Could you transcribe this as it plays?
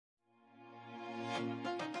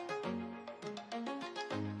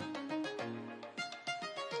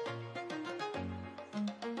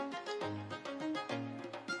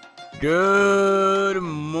Good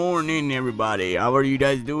morning, everybody. How are you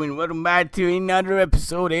guys doing? Welcome back to another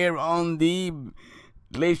episode here on the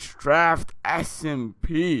Gl1tchCraft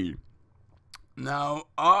SMP. Now,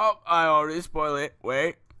 I already spoiled it.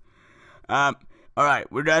 Wait.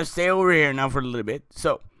 Alright, we're gonna stay over here now for a little bit.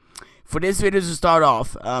 So, for this video to start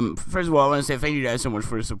off, first of all, I want to say thank you guys so much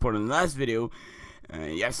for the support on the last video.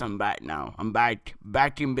 Yes, I'm back now. I'm back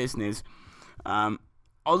in business.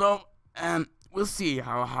 Although, we'll see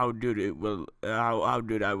how good it will, how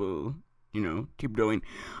good I will, keep going.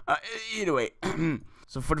 Either way,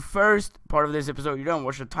 so for the first part of this episode, you're gonna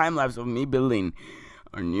watch a time lapse of me building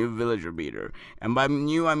our new villager beater. And by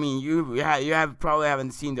new, I mean you probably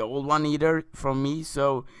haven't seen the old one either from me.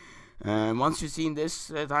 So once you've seen this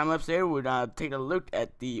time lapse there, we're gonna take a look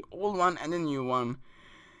at the old one and the new one.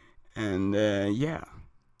 And yeah,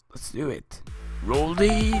 let's do it. Roll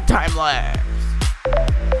the time lapse.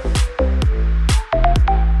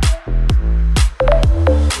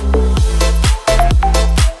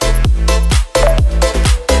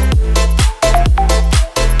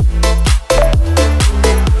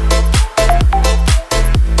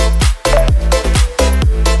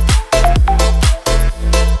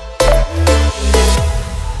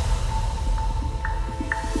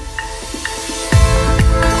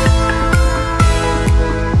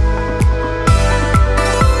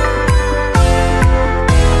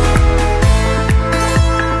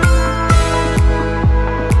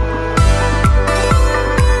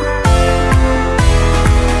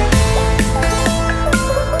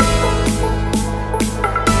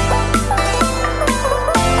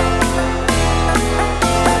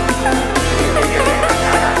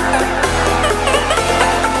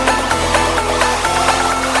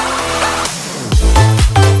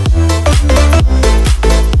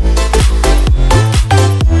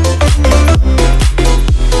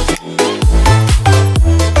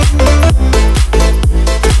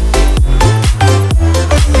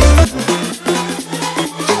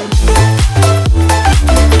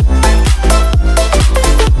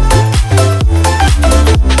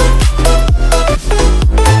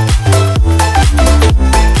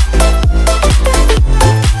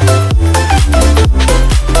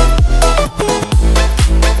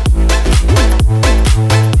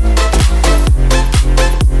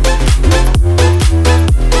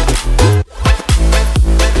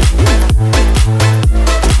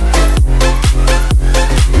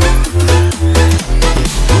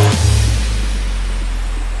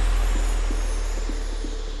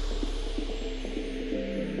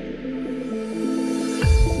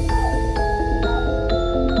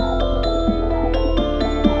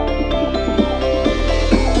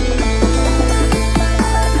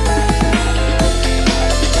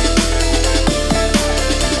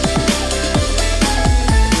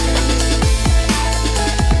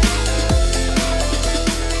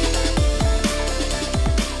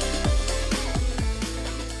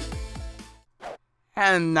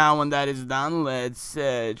 And now when that is done, let's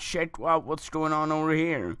check out what's going on over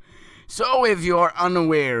here. So if you are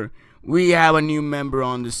unaware, we have a new member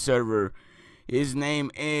on the server. His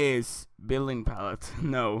name is Building Pallet.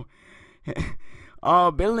 No.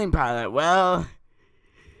 Oh, Building Pallet. Well,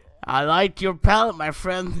 I like your pallet, my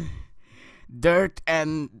friend. Dirt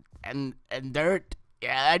and dirt.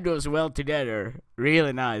 Yeah, that goes well together.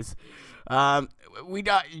 Really nice. We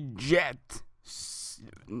got Jet.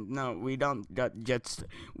 No, we don't got Jets.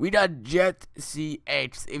 We got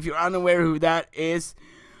Gl1tchCraft. If you're unaware who that is,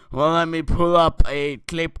 well, let me pull up a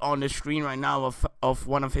clip on the screen right now of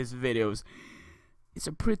one of his videos. It's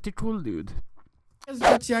a pretty cool dude. It's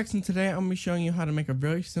Gl1tchCraft, and today I'm going to be showing you how to make a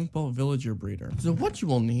very simple villager breeder. So what you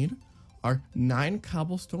will need are 9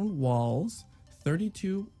 cobblestone walls,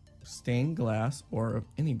 32 stained glass or of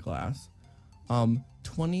any glass,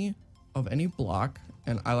 20 of any block,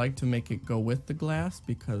 and I like to make it go with the glass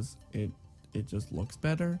because it just looks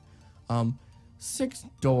better. 6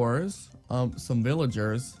 doors, some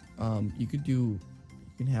villagers. You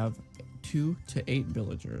can have 2 to 8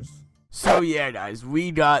 villagers. So yeah, guys,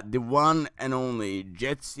 we got the one and only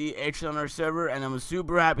Gl1tchCraft on our server, and I'm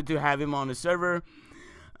super happy to have him on the server.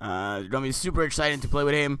 It's gonna be super exciting to play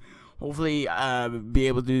with him. Hopefully, be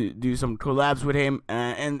able to do some collabs with him.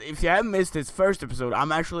 And if you haven't missed his first episode,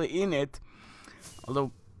 I'm actually in it.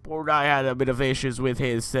 Although poor guy had a bit of issues with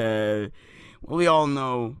his. Well, we all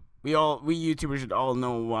know. We YouTubers should all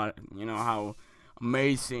know how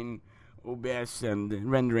amazing OBS and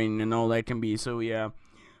rendering and all that can be. So yeah,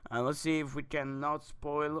 let's see if we can not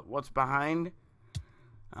spoil what's behind.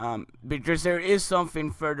 because there is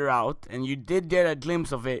something further out, and you did get a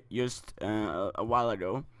glimpse of it just a while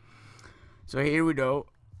ago. So here we go.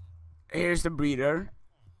 Here's the breeder.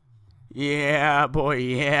 Yeah, boy,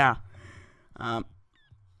 yeah.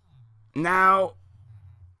 Now,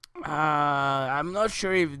 I'm not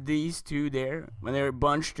sure if these two there, when they're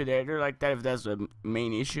bunched together like that, if that's a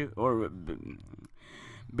main issue or a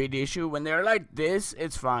big issue. When they're like this,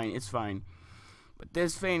 it's fine, it's fine. But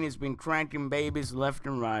this thing has been cranking babies left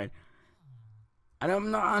and right. And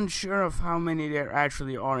I'm not unsure of how many there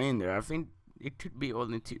actually are in there. I think it could be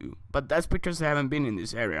only 2. But that's because I haven't been in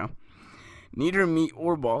this area. Neither me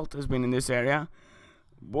or Bolt has been in this area.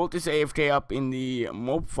 Bolt is AFK up in the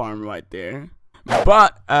mob farm right there.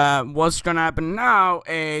 But what's gonna happen now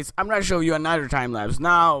is I'm gonna show you another time lapse.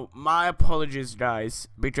 Now, my apologies, guys,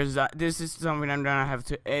 because this is something I'm gonna have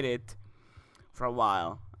to edit for a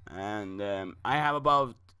while. And I have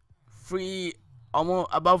about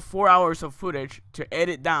 4 hours of footage to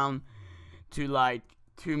edit down to like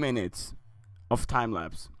 2 minutes of time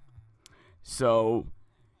lapse. So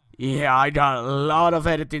yeah, I got a lot of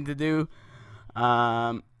editing to do.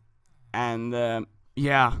 Yeah,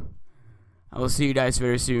 I will see you guys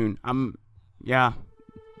very soon. Yeah,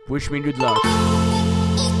 wish me good luck.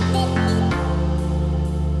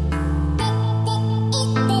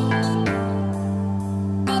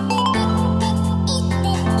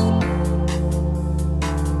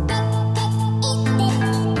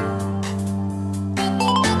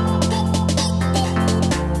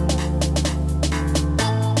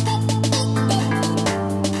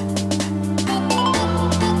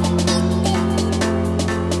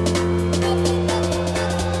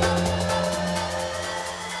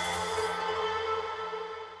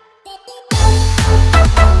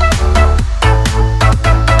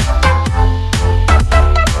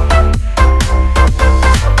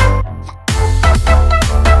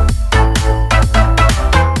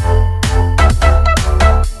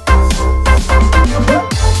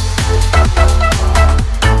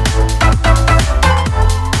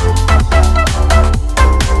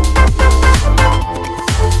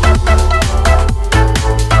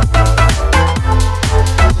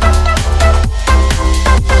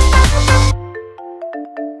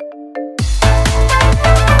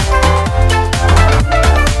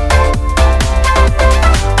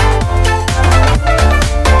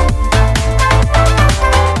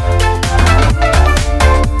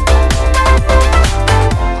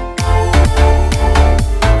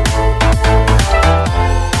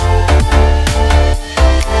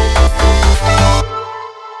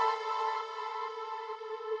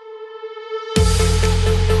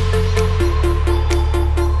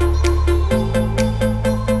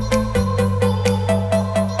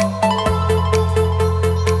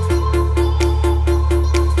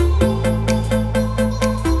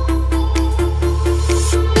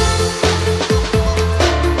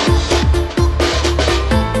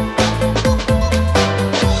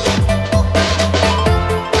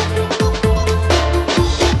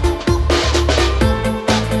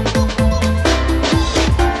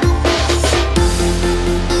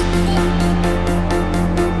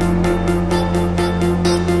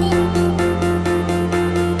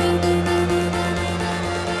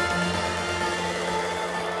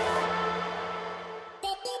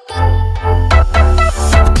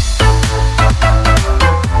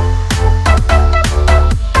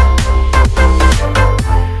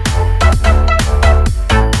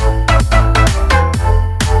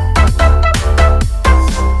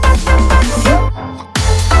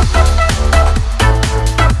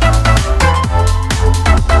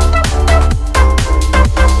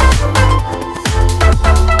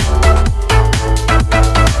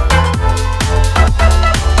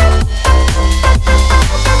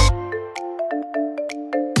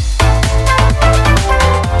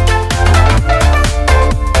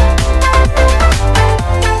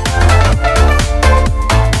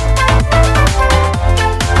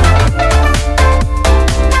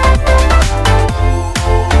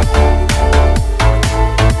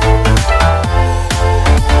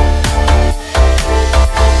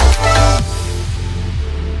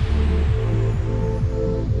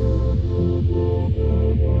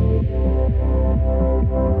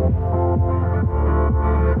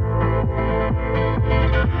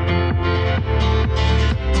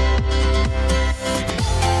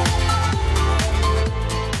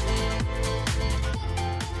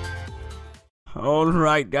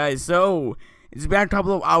 Alright guys, so it's been a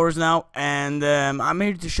couple of hours now, and I'm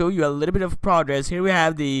here to show you a little bit of progress. Here we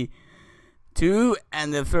have the 2,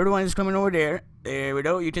 and the third one is coming over there. There we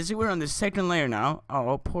go. You can see we're on the second layer now.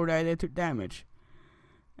 Oh, poor guy, they took damage.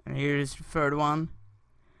 And here's the third one.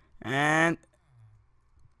 and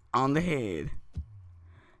on the head.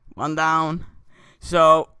 One down.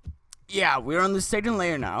 So yeah, we're on the second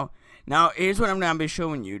layer now. Now here's what I'm gonna be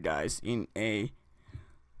showing you guys in a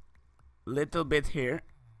little bit here.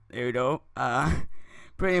 There we go.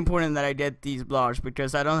 Pretty important that I get these blocks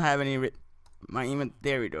because I don't have any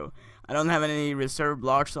there we go. I don't have any reserve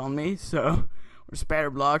blocks on me, so or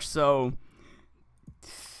spare blocks, so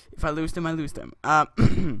if I lose them, I lose them.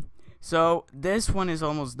 So this one is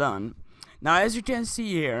almost done. Now as you can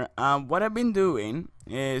see here, what I've been doing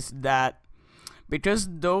is that because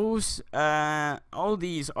those all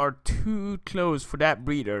these are too close for that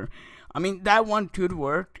breeder, I mean that one could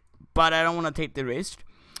work, but I don't want to take the risk.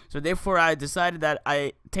 So therefore I decided that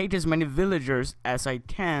I take as many villagers as I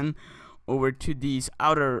can over to these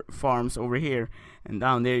outer farms over here, and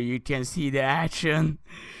down there you can see the action.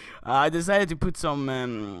 I decided to put some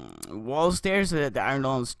walls there so that the iron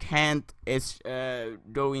golems can't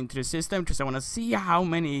go into the system, because I want to see how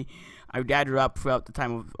many I gather up throughout the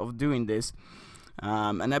time of doing this.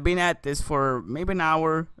 And I've been at this for maybe an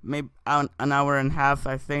hour, maybe an hour and a half,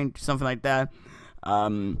 I think, something like that.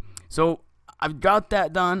 So I've got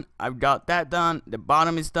that done. I've got that done. The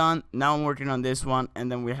bottom is done. Now I'm working on this one,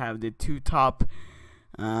 and then we have the two top.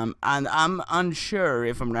 And I'm unsure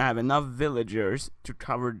if I'm gonna have enough villagers to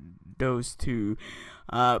cover those two.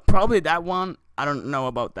 Probably that one. I don't know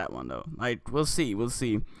about that one though. Like we'll see.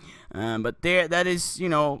 But there, that is, you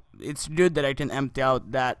know, it's good that I can empty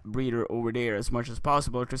out that breeder over there as much as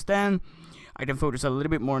possible, because then I can focus a little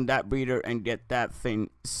bit more on that breeder and get that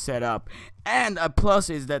thing set up. And a plus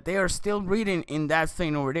is that they are still breeding in that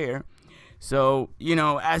thing over there. So, you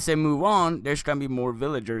know, as I move on, there's gonna be more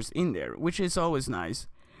villagers in there, which is always nice.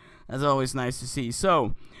 That's always nice to see.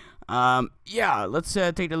 So, yeah, let's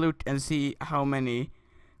take a look and see how many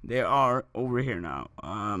there are over here now.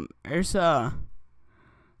 There's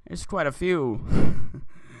quite a few.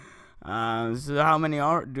 So how many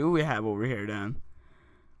do we have over here then?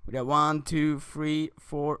 We got 1, 2, 3,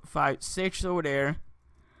 4, 5, 6 over there,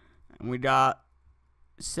 and we got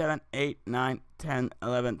 7, 8, 9, 10,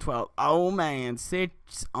 11, 12. Oh man,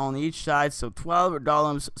 6 on each side, so 12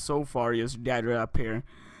 golems so far just gathered up here.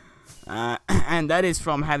 And that is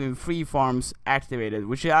from having 3 farms activated,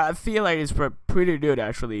 which I feel like is pretty good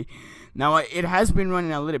actually. Now it has been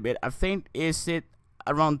running a little bit. I think is it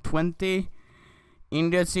around 20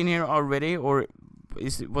 ingots in here already, or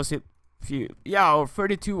was it few? Yeah, or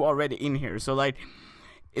 32 already in here. So like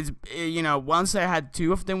it's you know, once I had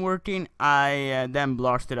 2 of them working, I then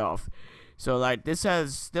blocked it off. So like this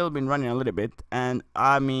has still been running a little bit, and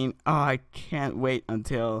I mean, oh, I can't wait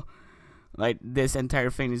until like this entire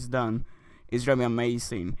thing is done. It's gonna be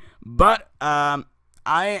amazing. But I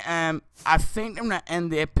think I'm gonna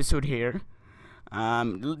end the episode here.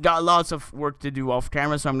 Got lots of work to do off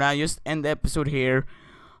camera, so I'm gonna just end the episode here.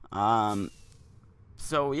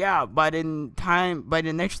 So yeah, by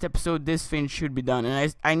the next episode, this thing should be done.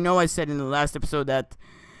 And I know I said in the last episode that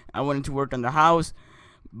I wanted to work on the house,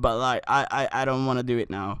 but like I don't want to do it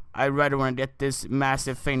now. I rather want to get this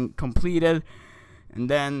massive thing completed and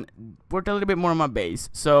then work a little bit more on my base.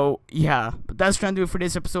 So yeah, but that's gonna do it for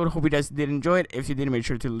this episode. Hope you guys did enjoy it. If you did, make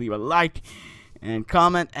sure to leave a like and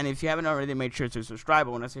comment, and if you haven't already, make sure to subscribe.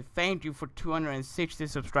 I want to say thank you for 260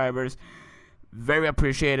 subscribers. Very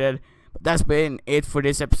appreciated. But that's been it for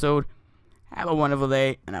this episode. Have a wonderful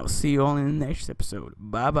day, and I will see you all in the next episode.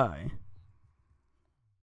 Bye bye.